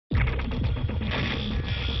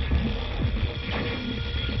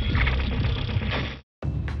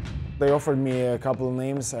They offered me a couple of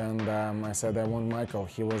names, and I said I want Michael.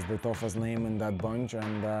 He was the toughest name in that bunch,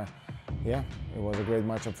 and yeah, it was a great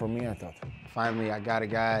matchup for me, I thought. Finally, I got a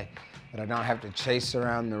guy that I don't have to chase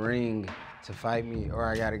around the ring to fight me, or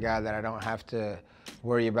I got a guy that I don't have to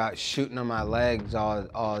worry about shooting on my legs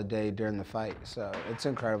all day during the fight. So it's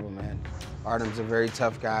incredible, man. Artem's a very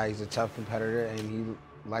tough guy. He's a tough competitor, and he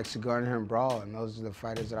likes to go in here and brawl, and those are the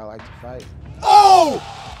fighters that I like to fight. Oh!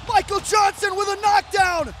 Michael Johnson with a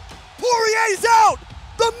knockdown! Poirier's out!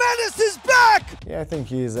 The menace is back! Yeah, I think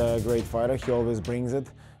he's a great fighter. He always brings it.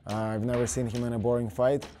 I've never seen him in a boring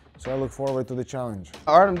fight, so I look forward to the challenge.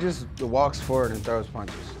 Artem just walks forward and throws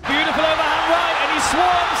punches. Beautiful overhand right, and he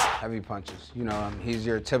swarms. Heavy punches. You know, he's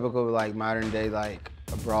your typical like modern day like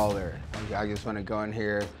a brawler. I just want to go in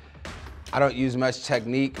here. I don't use much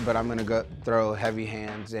technique, but I'm gonna go throw heavy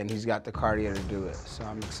hands, and he's got the cardio to do it. So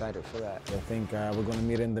I'm excited for that. I think we're gonna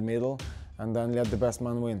meet in the middle, and then let the best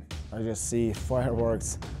man win. I just see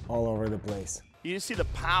fireworks all over the place. You just see the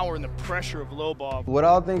power and the pressure of Lobov. With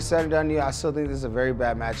all things said and done, I still think this is a very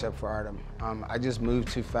bad matchup for Artem. I just moved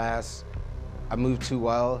too fast. I moved too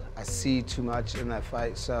well. I see too much in that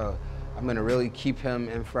fight, so I'm gonna really keep him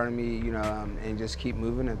in front of me, you know, and just keep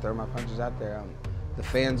moving and throw my punches out there. The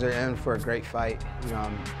fans are in for a great fight. You know,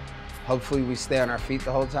 hopefully we stay on our feet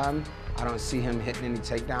the whole time. I don't see him hitting any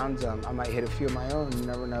takedowns. I might hit a few of my own, you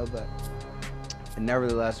never know, but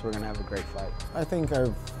nevertheless, we're gonna have a great fight. I think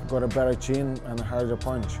I've got a better chin and a harder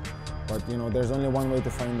punch, but you know, there's only one way to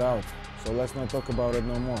find out. So let's not talk about it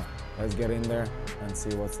no more. Let's get in there and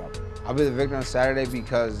see what's up. I'll be the victor on Saturday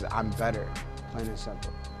because I'm better, plain and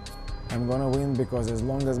simple. I'm gonna win because as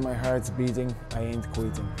long as my heart's beating, I ain't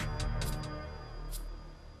quitting.